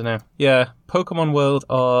 I don't know. Yeah, Pokemon world,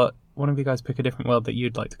 or one of you guys pick a different world that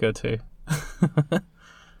you'd like to go to.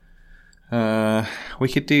 We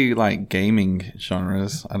could do like gaming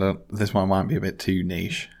genres. This one might be a bit too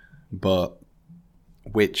niche, but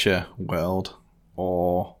Witcher world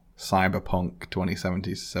or Cyberpunk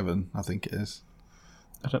 2077, I think it is.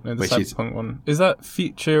 I don't know the Which is- Cyberpunk one. Is that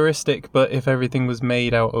futuristic, but if everything was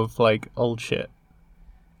made out of like old shit?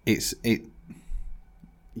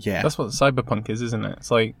 Yeah. That's what Cyberpunk is, isn't it?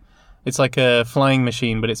 It's like a flying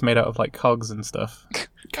machine, but it's made out of like cogs and stuff.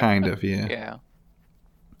 Kind of, yeah. Yeah.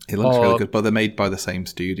 It looks Or- really good, but they're made by the same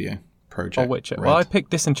studio, Project Or Witcher. Red. Well, I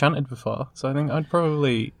picked Disenchanted before, so I think I'd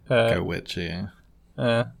probably. Go Witcher, yeah.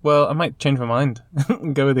 Well, I might change my mind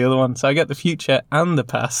and go with the other one. So I get the future and the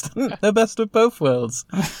past. The best of both worlds.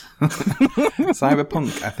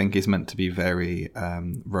 Cyberpunk, I think, is meant to be very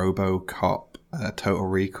RoboCop, Total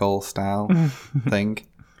Recall style thing.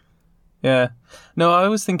 Yeah. No, I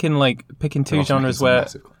was thinking like picking two They're also making genres some where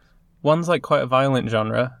massive claims. one's like quite a violent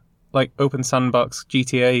genre, like open sandbox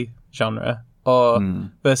GTA genre, or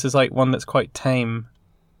versus like one that's quite tame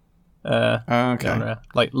Okay. genre,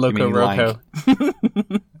 like Loco mean Roco.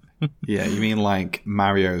 Yeah, you mean like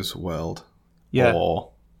Mario's world? Yeah.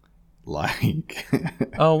 Or like...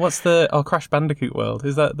 Oh, Crash Bandicoot World?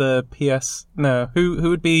 Is that the PS? No. Who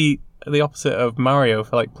would be the opposite of Mario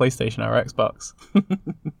for like PlayStation or Xbox?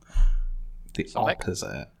 the Sonic?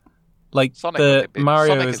 opposite. Like Sonic,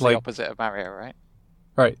 Mario Sonic is is like the opposite of Mario, right?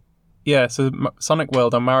 right. Yeah, so Sonic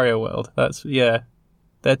World and Mario World.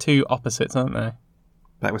 They're two opposites, aren't they?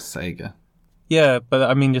 That was Sega. Yeah, but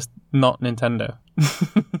I mean just not Nintendo.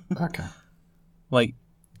 Okay. Like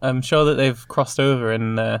I'm sure that they've crossed over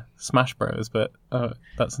in Smash Bros, but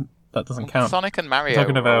that doesn't count. Sonic and Mario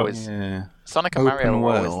Talking were about- always Yeah. Sonic and Mario Open were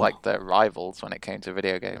always world. like the rivals when it came to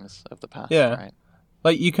video games of the past. Yeah. Right?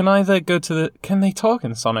 Like you can either go to the. Can they talk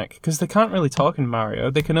in Sonic? Because they can't really talk in Mario.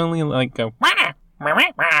 They can only like go. "Wah!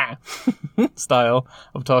 style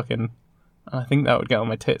of talking. I think that would get on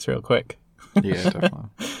my tits real quick. Yeah, definitely.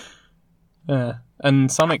 Yeah.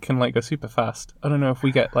 And Sonic can like go super fast. I don't know if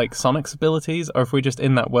we get like Sonic's abilities or if we're just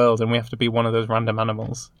in that world and we have to be one of those random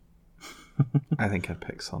animals. I think I'd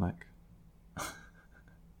pick Sonic.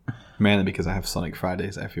 Mainly because I have Sonic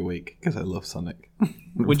Fridays every week because I love Sonic.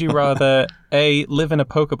 Would you rather A, live in a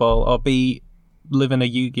Pokeball, or B, live in a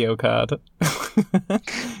Yu-Gi-Oh card?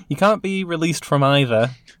 You can't be released from either,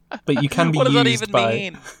 but you can be What does that used even by.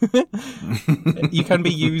 mean? You can be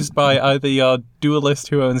used by either your duelist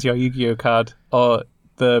who owns your Yu-Gi-Oh card or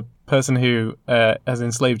the person who has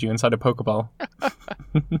enslaved you inside a Pokeball.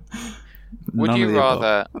 Would None you of the above.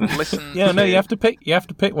 rather listen Yeah, to... no, you have to pick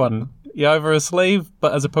one. You're either a slave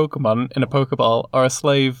but as a Pokemon in a Pokeball, or a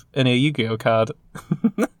slave in a Yu-Gi-Oh card.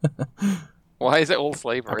 Why is it all I'd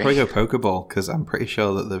slavery? probably go Pokeball because I'm pretty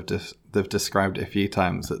sure that they've described it a few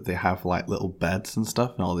times that they have like little beds and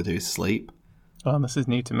stuff, and all they do is sleep. Oh, this is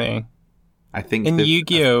new to me. I think In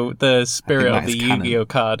Yu-Gi-Oh, the spirit of that the is canon. Yu-Gi-Oh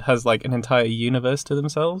card has like an entire universe to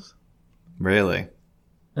themselves. Really,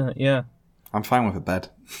 Yeah. I'm fine with a bed.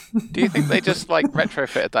 Do you think they just like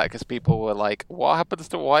retrofitted that because people were like, "What happens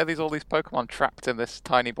to why are these all these Pokemon trapped in this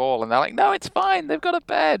tiny ball?" And they're like, "No, it's fine. They've got a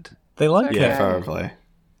bed." They like Yeah, it. probably.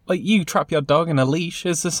 Like you trap your dog in a leash,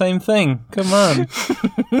 it's the same thing. Come on.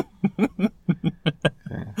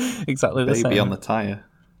 Exactly the Baby same. on the tire.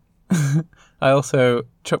 I also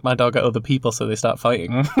chuck my dog at other people so they start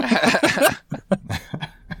fighting.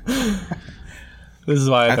 This is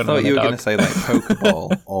why I I don't thought own you a were dog. going to say like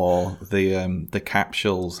Pokeball or the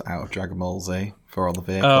capsules out of Dragon Ball Z for all the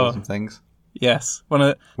vehicles and things. Yes.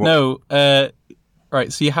 What?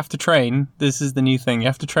 Right, so you have to train. This is the new thing. You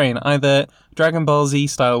have to train either Dragon Ball Z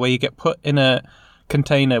style, where you get put in a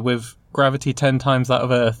container with gravity 10 times that of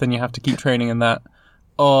Earth, and you have to keep training in that.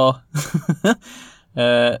 Or,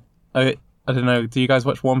 I don't know, do you guys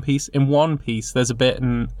watch One Piece? In One Piece, there's a bit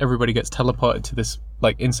and everybody gets teleported to this,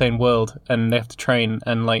 like, insane world, and they have to train,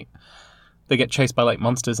 and, like, they get chased by, like,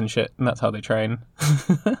 monsters and shit, and that's how they train.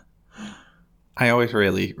 I always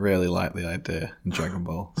really, really like the idea in Dragon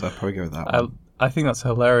Ball, so I'd probably go with that one. I think that's a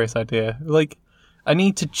hilarious idea. Like, I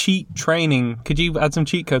need to cheat training. Could you add some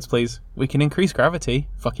cheat codes, please? We can increase gravity.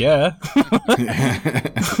 Fuck yeah.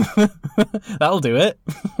 That'll do it.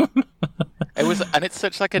 And it's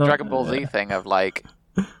such like a Dragon Ball Z thing of like,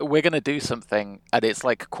 we're gonna do something and it's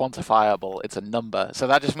like quantifiable. It's a number, so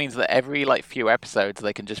that just means that every like few episodes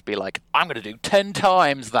they can just be like, I'm gonna do 10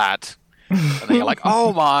 times that, and then you're like,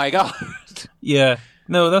 oh my god. Yeah.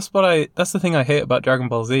 No, that's the thing I hate about Dragon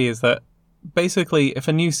Ball Z is that basically if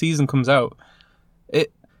a new season comes out,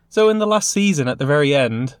 so in the last season at the very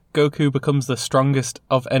end, Goku becomes the strongest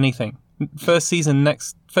of anything. First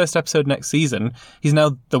episode next season, he's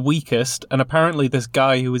now the weakest, and apparently this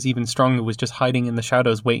guy who was even stronger was just hiding in the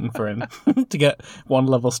shadows waiting for him to get one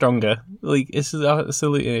level stronger. Like, it's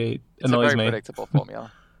absolutely annoys a very me. predictable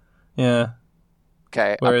formula. Yeah.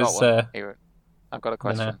 Okay, Whereas, I've got one. Here. I've got a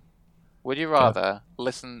question. know. Would you rather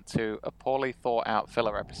listen to a poorly thought out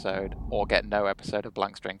filler episode or get no episode of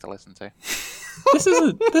Blank String to listen to? This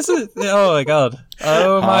is oh my god.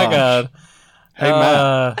 Oh my Harsh. god. Hey,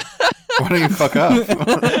 Matt. Why don't you fuck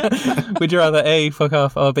off? Would you rather A, fuck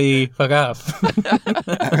off, or B, fuck off?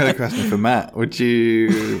 I've got a question for Matt. Would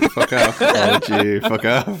you fuck off or would you fuck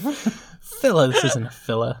off? Filler? This isn't a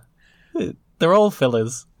filler. They're all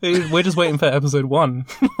fillers. We're just waiting for episode 1.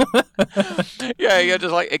 Yeah, you're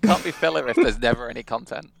just like, it can't be filler if there's never any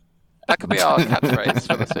content. That could be our catchphrase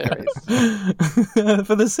for the series.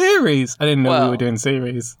 For the series? I didn't know we Well- were doing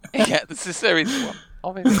series. Yeah, this is series 1,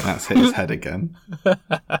 obviously. Matt's hit his head again.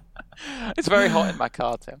 It's very hot in my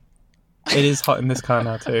car, Tim. It is hot in this car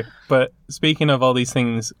now too. But speaking of all these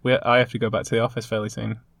things, I have to go back to the office fairly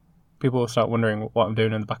soon. People will start wondering what I'm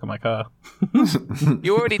doing in the back of my car.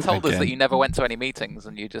 You already told us Again. that you never went to any meetings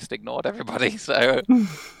and you just ignored everybody, so...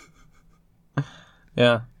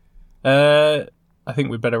 Yeah. I think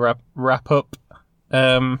we'd better wrap up.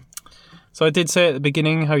 So I did say at the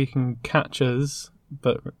beginning how you can catch us,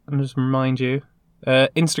 but I'll just remind you.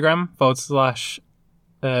 Instagram /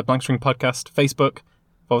 Blank String Podcast. Facebook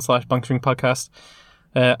 / Blank String Podcast.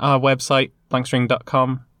 Our website,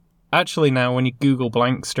 blankstring.com. Actually, now when you Google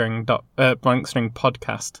Blank String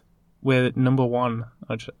Podcast, we're number 1.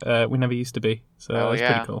 We never used to be, so Oh, that's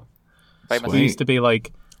yeah. pretty cool. Famous. We Sweet. used to be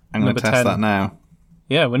like, I'm going to Number test 10. that now.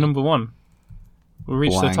 yeah, we're number 1. We'll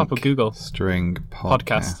reach the top of Blank Google. String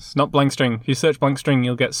Podcasts, not Blank String. If you search Blank String,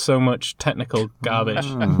 you'll get so much technical garbage.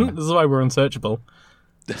 This is why we're unsearchable.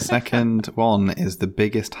 Second one is The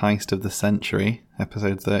Biggest Heist of the Century,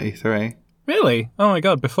 episode 33. Really? Oh my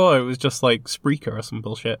god, before it was just like Spreaker or some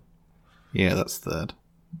bullshit. Yeah, that's third.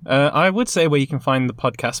 I would say where you can find the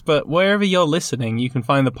podcast, but wherever you're listening, you can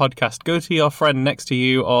find the podcast. Go to your friend next to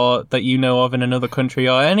you or that you know of in another country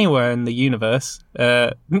or anywhere in the universe,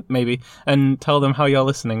 maybe, and tell them how you're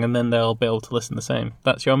listening, and then they'll be able to listen the same.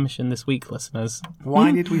 That's your mission this week, listeners.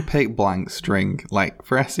 Why did we pick blank string? Like,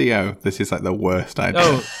 for SEO, this is like the worst idea.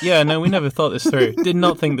 Oh, yeah, no, we never thought this through. Did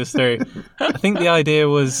not think this through. I think the idea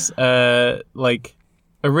was,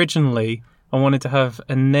 originally, I wanted to have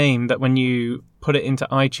a name that when you put it into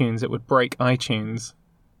iTunes, it would break iTunes.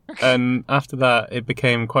 And after that, it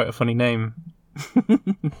became quite a funny name.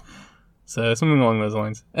 So something along those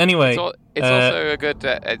lines. Anyway, it's also a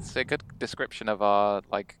good description of our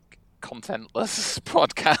like contentless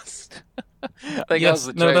podcast. I think that was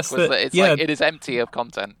the joke. Like it is empty of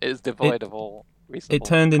content. It is devoid of all reasonable. It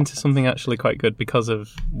turned into something actually quite good because of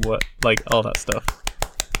what, like, all that stuff.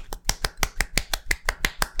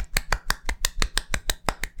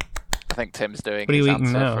 I think Tim's doing his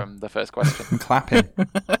answer from the first question. I'm clapping.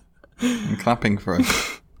 I'm clapping for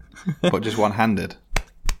us. But just one-handed.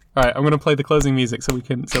 Alright, I'm going to play the closing music so we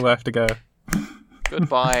have to go.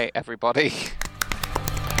 Goodbye, everybody.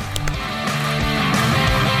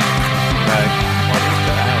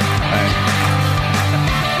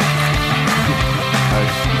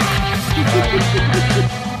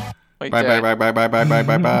 Bye. Bye. Bye. Bye. Bye. Bye. Bye. Bye.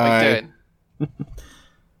 Bye. Bye.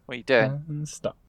 What are you doing? Stop.